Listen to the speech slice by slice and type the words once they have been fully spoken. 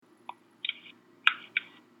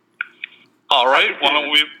All right. Why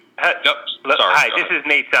don't we? Yep. Sorry. Hi, this is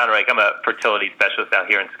Nate Soundreich. I'm a fertility specialist out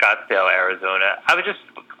here in Scottsdale, Arizona. I was just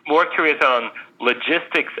more curious on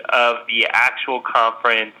logistics of the actual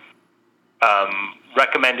conference,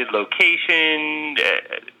 recommended location,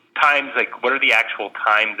 times, like what are the actual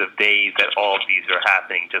times of days that all of these are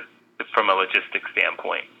happening, just from a logistics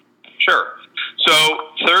standpoint? Sure. So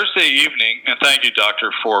Thursday evening, and thank you,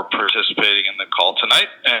 Doctor, for participating in the call tonight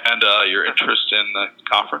and your interest in the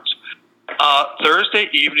conference. Thursday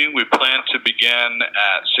evening, we plan to begin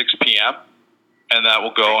at 6 p.m., and that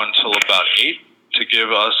will go until about 8 to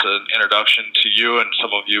give us an introduction to you, and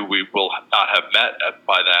some of you we will not have met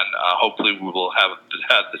by then. Hopefully, we will have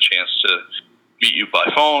had the chance to meet you by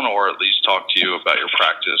phone or at least talk to you about your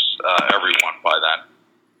practice, everyone, by then.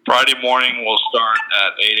 Friday morning, we'll start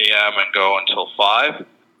at 8 a.m. and go until 5.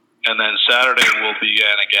 And then Saturday, we'll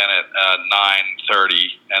begin again at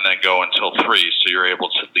 9:30 and then go until 3. So you're able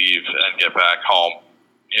to leave and get back home,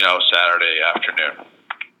 Saturday afternoon.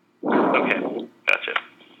 Okay, gotcha.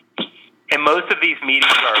 And most of these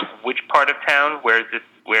meetings are which part of town? Where is this?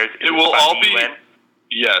 It will all be.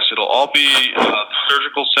 Yes, it'll all be. The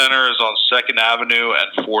surgical center is on 2nd Avenue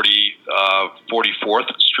and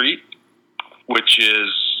 44th Street, which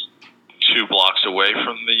is 2 blocks away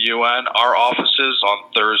from the UN. Our offices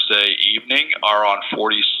on Thursday evening are on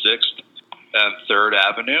 46th and 3rd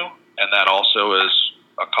Avenue, and that also is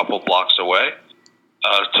a couple blocks away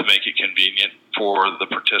to make it convenient for the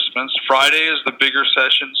participants. Friday is the bigger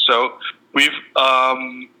session, so we've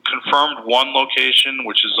confirmed one location,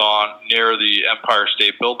 which is near the Empire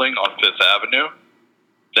State Building on 5th Avenue.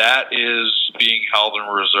 That is being held in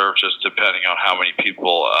reserve just depending on how many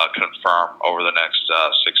people confirm over the next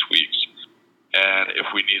 6 weeks. And if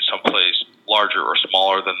we need someplace larger or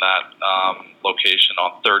smaller than that location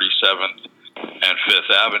on 37th and 5th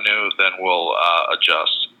Avenue, then we'll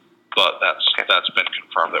adjust. But that's been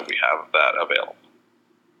confirmed that we have that available.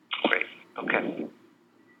 Great. Okay.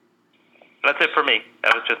 That's it for me.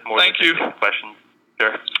 That was just more questions.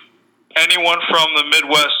 Sure. Anyone from the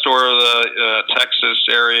Midwest or the Texas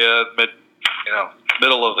area,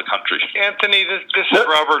 middle of the country? Anthony, this is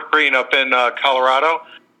Robert Green up in Colorado.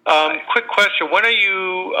 Quick question. When are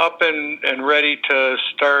you up and ready to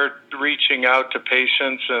start reaching out to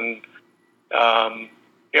patients? And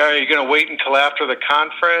are you going to wait until after the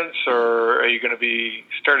conference, or are you going to be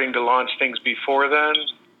starting to launch things before then?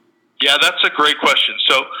 Yeah, that's a great question.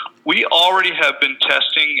 So we already have been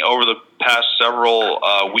testing over the past several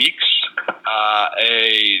weeks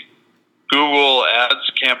a Google Ads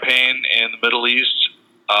campaign in the Middle East,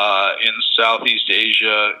 in Southeast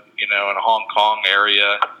Asia, in Hong Kong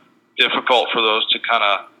area. Difficult for those to kind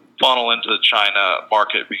of funnel into the China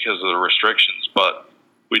market because of the restrictions, but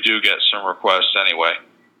we do get some requests anyway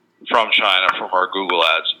from China from our Google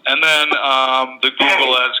Ads. And then the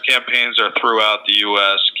Google Ads campaigns are throughout the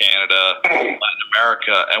U.S., Canada, Latin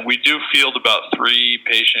America, and we do field about 3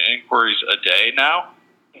 patient inquiries a day now.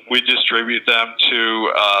 We distribute them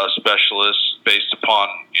to specialists based upon,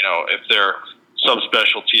 if their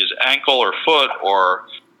subspecialty is ankle or foot, or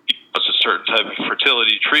it's a certain type of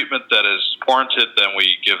fertility treatment that is warranted, then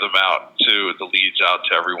we give them out to the leads out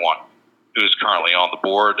to everyone who's currently on the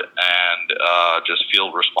board and just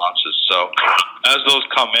field responses. So as those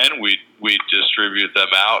come in, we distribute them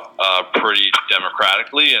out pretty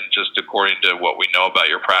democratically and just according to what we know about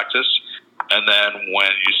your practice. And then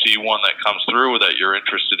when you see one that comes through that you're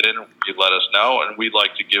interested in, you let us know, and we'd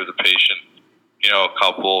like to give the patient, a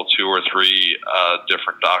couple, 2 or 3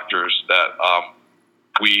 different doctors that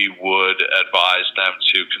we would advise them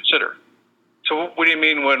to consider. So what do you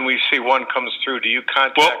mean when we see one comes through? Do you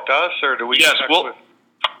contact us, or do we? Yes,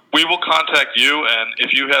 we will contact you, and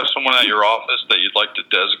if you have someone at your office that you'd like to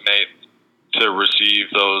designate to receive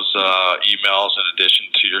those emails in addition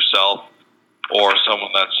to yourself, or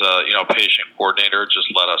someone that's patient coordinator, just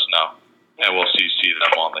let us know, and we'll CC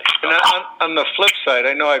them on the email. And on the flip side,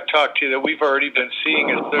 I know I've talked to you that we've already been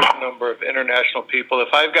seeing a certain number of international people.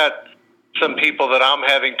 If I've got some people that I'm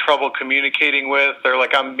having trouble communicating with, or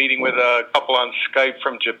like I'm meeting with a couple on Skype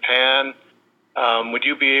from Japan, would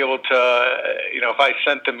you be able to, if I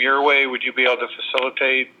sent them your way, would you be able to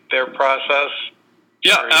facilitate their process?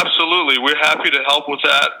 Yeah, absolutely. We're happy to help with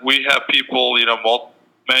that. We have people,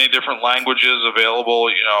 many different languages available,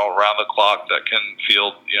 around the clock that can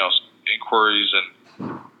field, inquiries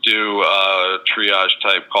and do triage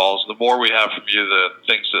type calls. The more we have from you, the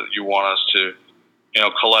things that you want us to,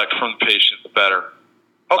 collect from the patient, the better.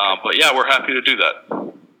 Okay. But yeah, we're happy to do that.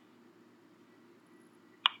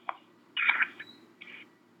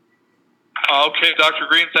 Okay, Dr.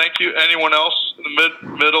 Green, thank you. Anyone else in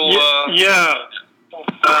the middle? Yeah.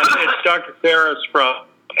 It's Dr. Ferris from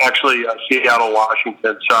Seattle,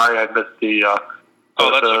 Washington. Sorry, I missed the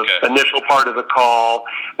initial part of the call.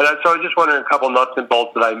 And so I was just wondering a couple nuts and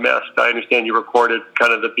bolts that I missed. I understand you recorded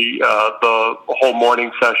kind of the whole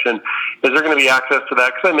morning session. Is there going to be access to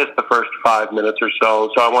that? Because I missed the first 5 minutes or so.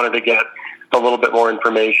 So I wanted to get a little bit more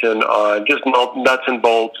information on just nuts and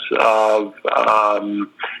bolts of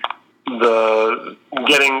the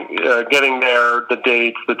getting there, the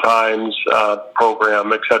dates, the times,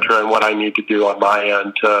 program, etc., and what I need to do on my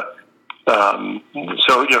end to.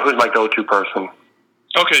 So who's my go-to person?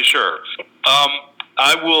 Okay, sure.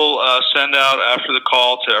 I will send out after the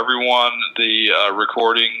call to everyone the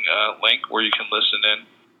recording link where you can listen in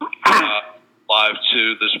live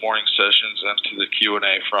to this morning's sessions and to the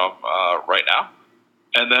Q&A from right now.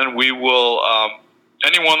 And then we will,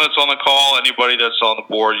 anyone that's on the call, anybody that's on the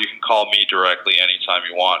board, you can call me directly anytime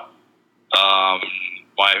you want.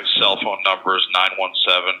 My cell phone number is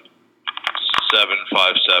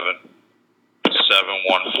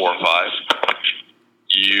 917-757-7145.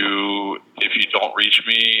 If you don't reach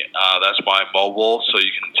me, that's my mobile, so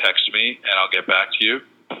you can text me and I'll get back to you.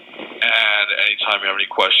 And anytime you have any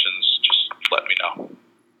questions, just let me know.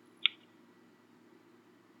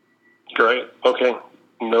 Great. Okay.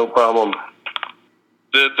 No problem.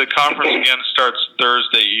 The conference again starts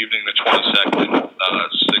Thursday evening, the 22nd,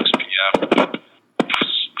 6 p.m.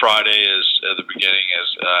 Friday is at the beginning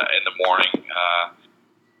is in the morning.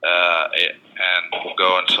 And we'll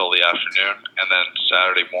go until the afternoon, and then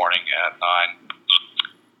Saturday morning at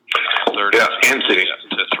 9:30 Anthony,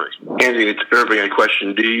 to 3. Anthony, it's Irving. A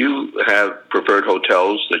question: do you have preferred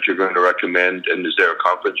hotels that you're going to recommend, and is there a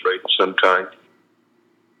conference rate of some kind?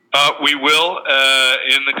 We will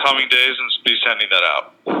in the coming days and be sending that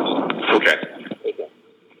out. Okay.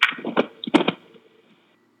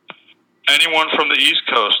 Anyone from the East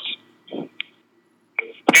Coast?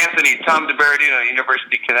 Anthony, Tom DiBernardino,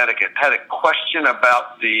 University of Connecticut. Had a question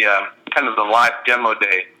about the kind of the live demo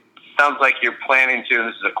day. Sounds like you're planning to, and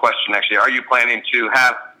this is a question actually, are you planning to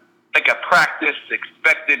have like a practice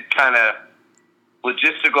expected kind of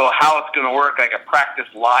logistical, how it's going to work, like a practice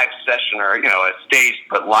live session or, a staged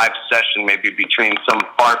but live session maybe between some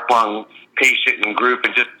far-flung patient and group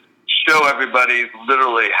and just show everybody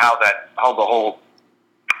literally how the whole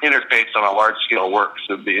interface on a large scale works?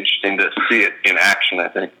 It would be interesting to see it in action, I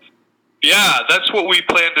think. Yeah, that's what we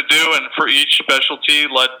plan to do, and for each specialty,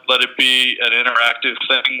 let it be an interactive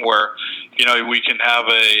thing where, we can have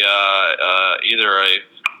either a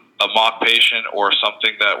mock patient or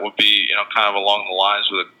something that would be, kind of along the lines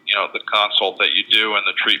with, the consult that you do and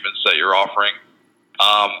the treatments that you're offering.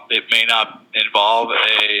 It may not involve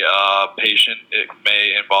a patient. It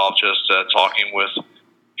may involve just talking with,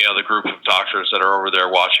 the group of doctors that are over there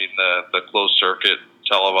watching the closed circuit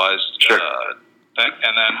televised thing,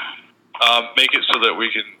 and then make it so that we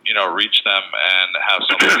can, reach them and have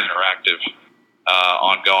something interactive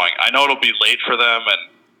ongoing. I know it'll be late for them and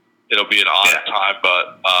it'll be an odd time,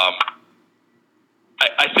 but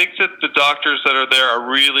I think that the doctors that are there are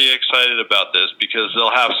really excited about this because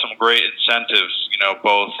they'll have some great incentives,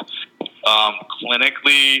 both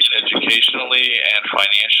clinically, educationally, and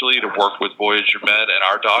financially to work with Voyager Med and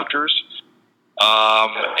our doctors.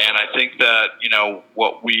 And I think that,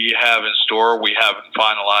 what we have in store, we haven't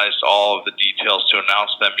finalized all of the details to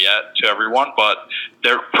announce them yet to everyone, but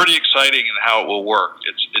they're pretty exciting in how it will work.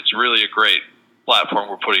 It's really a great platform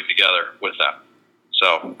we're putting together with them.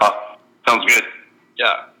 So, sounds good.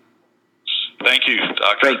 Yeah. Thank you,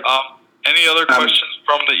 Doctor. Any other questions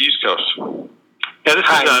from the East Coast? Yeah, this is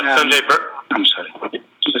Sanjay. I'm sorry.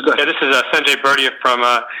 Yeah, this is Sanjay Burdia from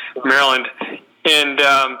Maryland, and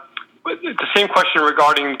the same question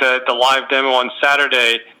regarding the live demo on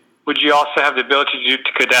Saturday. Would you also have the ability to do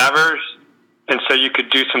cadavers, and so you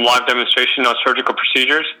could do some live demonstration on surgical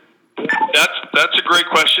procedures? That's a great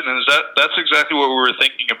question, and that's exactly what we were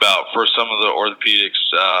thinking about for some of the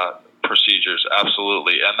orthopedics procedures.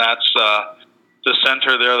 Absolutely, and that's the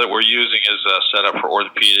center there that we're using is set up for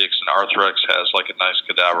orthopedics, and Arthrex has like a nice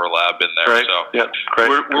cadaver lab in there. Great. So Great.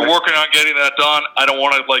 We're working on getting that done. I don't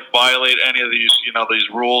want to violate any of these these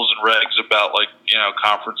rules and regs about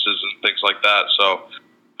conferences and things like that. So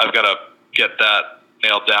I've got to get that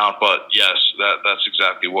nailed down. But yes, that's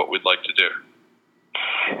exactly what we'd like to do.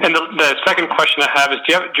 And the second question I have is: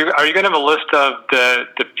 are you going to have a list of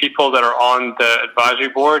the people that are on the advisory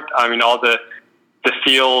board? I mean, all the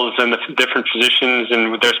fields and the different physicians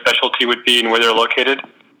and what their specialty would be and where they're located?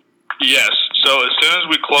 Yes. So as soon as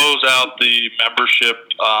we close out the membership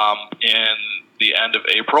in the end of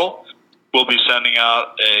April, we'll be sending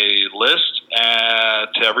out a list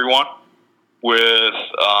to everyone with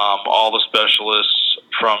all the specialists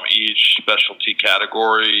from from each specialty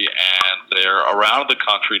category, and they're around the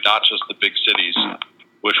country, not just the big cities,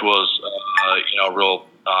 which was a real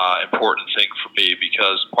important thing for me,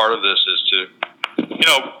 because part of this is to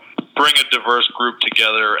bring a diverse group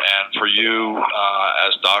together, and for you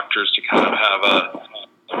as doctors to kind of have a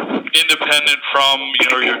independent from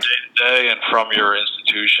your day-to-day and from your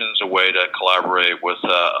institutions, a way to collaborate with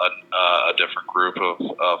a different group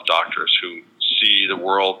of doctors who see the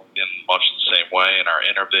world in much the same way and are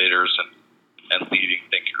innovators and leading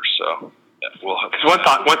thinkers. So we'll have one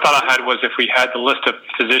thought I had was, if we had the list of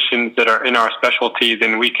physicians that are in our specialty,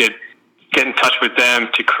 then we could get in touch with them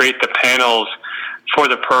to create the panels for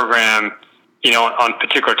the program, on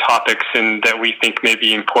particular topics and that we think may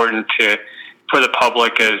be important for the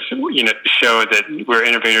public, as to show that we're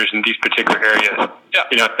innovators in these particular areas.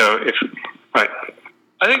 Yeah. Right.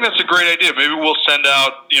 I think that's a great idea. Maybe we'll send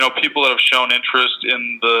out, people that have shown interest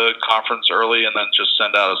in the conference early, and then just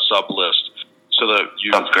send out a sub list so that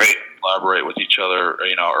you can collaborate with each other,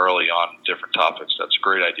 early on different topics. That's a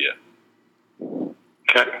great idea.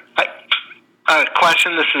 Okay.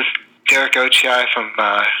 Question. This is Derek Ochi from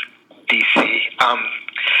DC.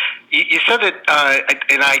 You said that,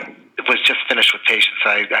 and I was just finished with patients.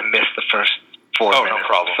 I missed the first 4 minutes. Oh, no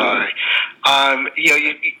problem. Sorry.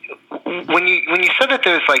 When you said that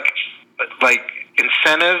there's like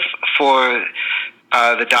incentive for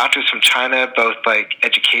the doctors from China, both like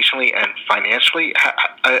educationally and financially,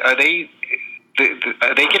 are they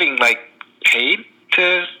getting paid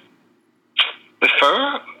to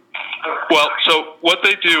refer? Well, so what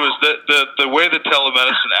they do is that the way the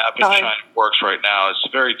telemedicine app in China works right now, it's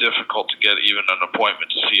very difficult to get even an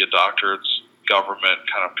appointment to see a doctor. It's government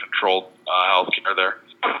kind of controlled healthcare there.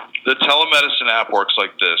 The telemedicine app works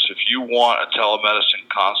like this. If you want a telemedicine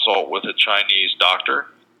consult with a Chinese doctor,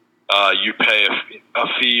 you pay a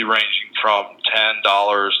fee ranging from $10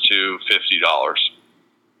 to $50.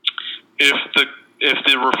 If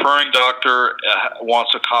the referring doctor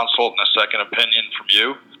wants a consult and a second opinion from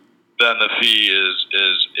you, then the fee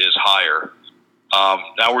is higher.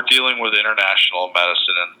 Now we're dealing with international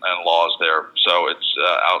medicine and laws there, so it's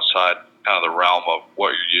outside kind of the realm of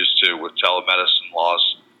what you're used to with telemedicine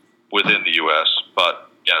laws within the U.S. But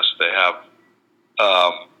yes, they have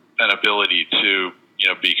an ability to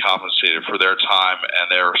be compensated for their time and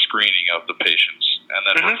their screening of the patients, and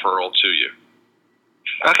then referral to you.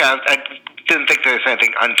 Okay, I didn't think there was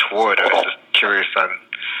anything untoward. I was just curious on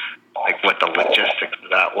what the logistics of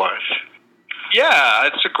that was. Yeah,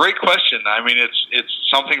 it's a great question. I mean, it's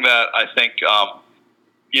something that I think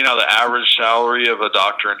the average salary of a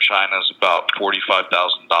doctor in China is about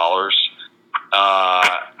 $45,000.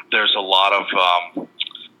 There's a lot of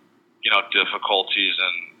difficulties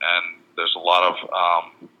and there's a lot of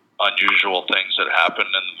unusual things that happen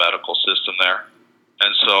in the medical system there.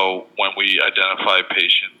 And so when we identify a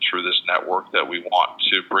patient through this network that we want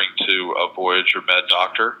to bring to a Voyager Med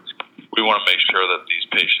doctor, we want to make sure that these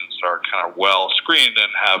patients are kind of well screened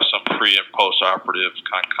and have some pre and post-operative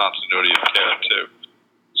continuity of care too.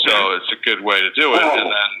 So it's a good way to do it,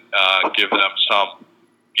 and then give them some,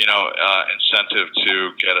 incentive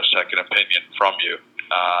to get a second opinion from you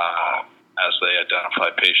as they identify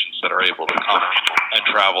patients that are able to come and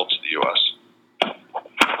travel to the U.S.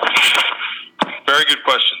 Very good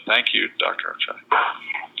question. Thank you, Dr. Ochi.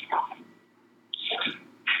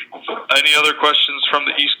 Any other questions from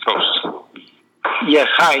the East Coast? Yes,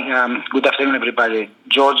 hi. Good afternoon, everybody.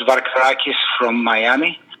 George Varkarakis from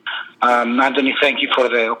Miami. Anthony, thank you for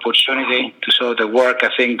the opportunity to show the work. I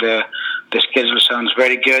think the schedule sounds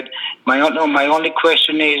very good. My only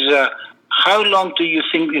question is, how long do you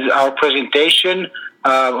think is our presentation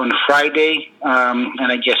on Friday?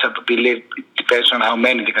 And I guess I believe it depends on how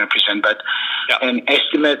many they're going to present, but an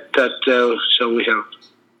estimate that so we have.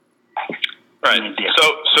 Right.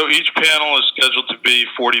 So each panel is scheduled to be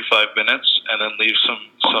 45 minutes, and then leave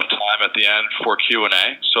some time at the end for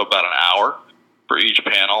Q&A. So about an hour for each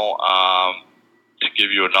panel to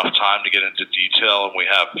give you enough time to get into detail. And we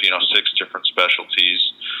have 6 different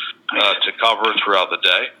specialties to cover throughout the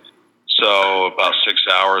day. So about 6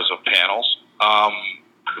 hours of panels, and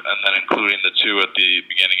then including the 2 at the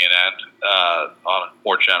beginning and end on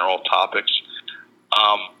more general topics.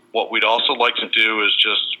 What we'd also like to do is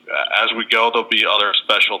just, as we go, there'll be other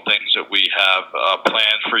special things that we have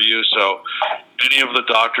planned for you. So any of the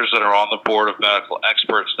doctors that are on the board of medical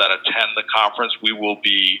experts that attend the conference, we will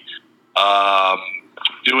be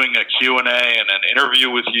doing a Q&A and an interview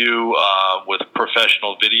with you with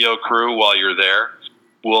professional video crew while you're there.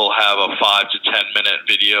 We'll have a 5 to 10 minute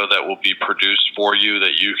video that will be produced for you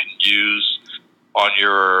that you can use on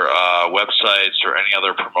your websites or any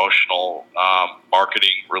other promotional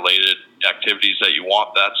marketing related activities that you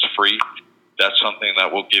want, that's free. That's something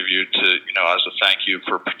that we'll give you to, as a thank you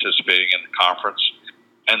for participating in the conference.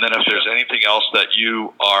 And then if there's anything else that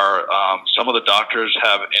you are, some of the doctors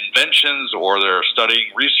have inventions, or they're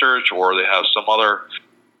studying research, or they have some other,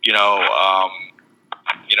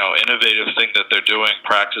 innovative thing that they're doing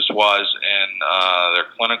practice-wise in their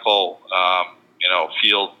clinical,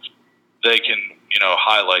 field, they can,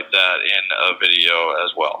 highlight that in a video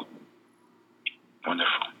as well.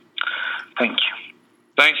 Wonderful. Thank you.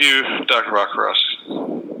 Thank you, Dr. Vaccaras.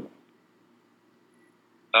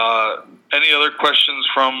 Any other questions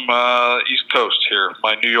from East Coast here?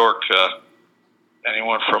 My New York,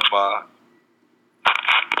 anyone from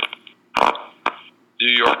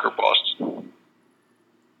New York or Boston?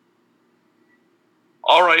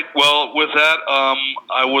 All right. Well, with that,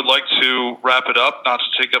 I would like to wrap it up, not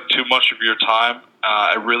to take up too much of your time.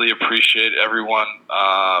 I really appreciate everyone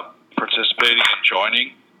participating and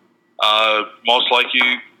joining. Most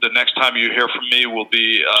likely, the next time you hear from me will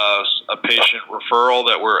be a patient referral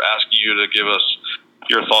that we're asking you to give us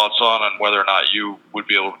your thoughts on whether or not you would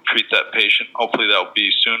be able to treat that patient. Hopefully that will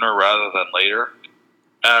be sooner rather than later.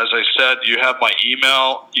 As I said, you have my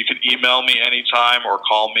email. You can email me anytime or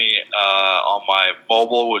call me on my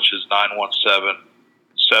mobile, which is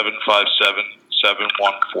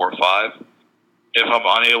 917-757-7145. If I'm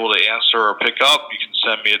unable to answer or pick up, you can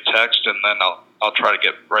send me a text, and then I'll try to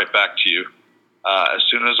get right back to you as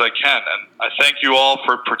soon as I can. And I thank you all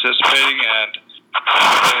for participating, and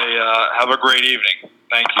have a great evening.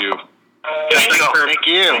 Thank you. Thank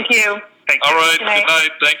you. All right. Good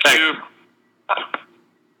night. Thank you.